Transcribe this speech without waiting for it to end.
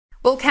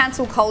Well,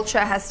 cancel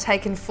culture has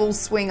taken full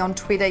swing on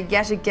Twitter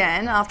yet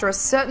again after a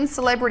certain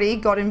celebrity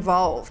got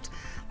involved.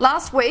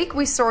 Last week,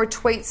 we saw a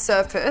tweet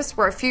surface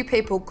where a few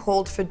people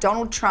called for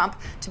Donald Trump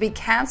to be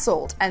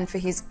cancelled and for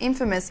his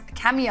infamous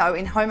cameo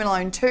in Home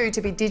Alone 2 to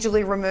be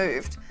digitally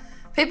removed.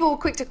 People were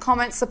quick to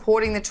comment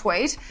supporting the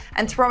tweet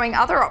and throwing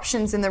other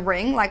options in the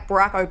ring like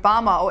Barack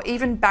Obama or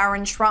even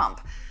Barron Trump.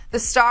 The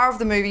star of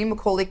the movie,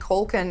 Macaulay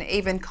Culkin,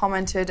 even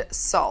commented,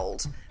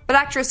 "Sold." But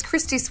actress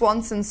Kristy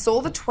Swanson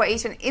saw the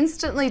tweet and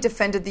instantly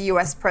defended the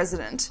US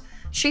president.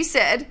 She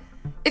said,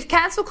 "If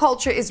cancel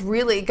culture is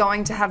really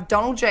going to have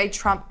Donald J.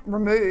 Trump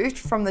removed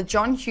from the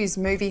John Hughes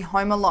movie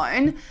Home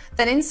Alone,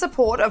 then in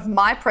support of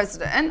my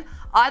president,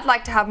 I'd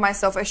like to have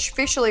myself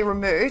officially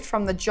removed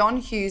from the John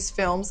Hughes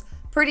films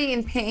Pretty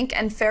in Pink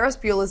and Ferris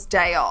Buellers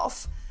Day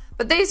Off."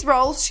 But these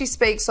roles she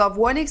speaks of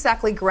weren't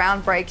exactly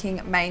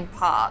groundbreaking main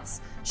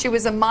parts. She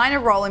was a minor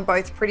role in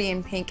both Pretty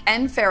in Pink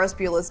and Ferris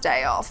Bueller's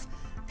Day Off.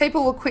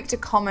 People were quick to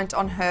comment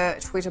on her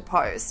Twitter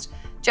post.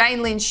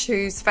 Jane Lynch,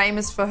 who's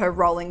famous for her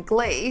role in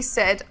Glee,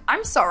 said,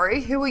 "I'm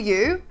sorry, who are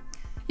you?"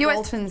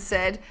 Walton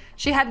said,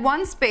 "She had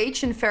one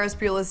speech in Ferris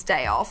Bueller's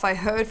Day Off I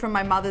heard from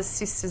my mother's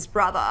sister's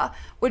brother.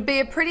 Would be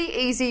a pretty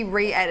easy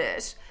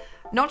re-edit.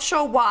 Not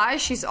sure why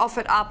she's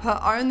offered up her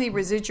only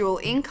residual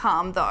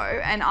income though,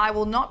 and I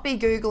will not be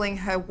Googling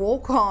her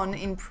walk-on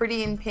in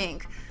Pretty in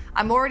Pink.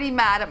 I'm already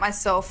mad at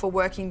myself for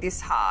working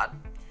this hard."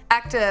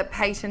 Actor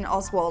Peyton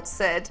Oswalt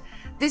said,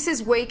 "This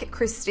is weak,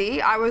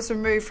 Kristy. I was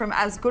removed from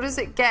As Good As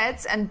It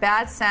Gets and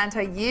Bad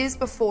Santa years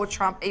before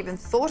Trump even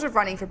thought of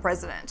running for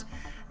president.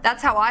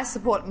 That's how I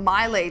support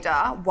my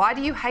leader. Why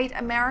do you hate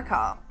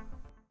America?"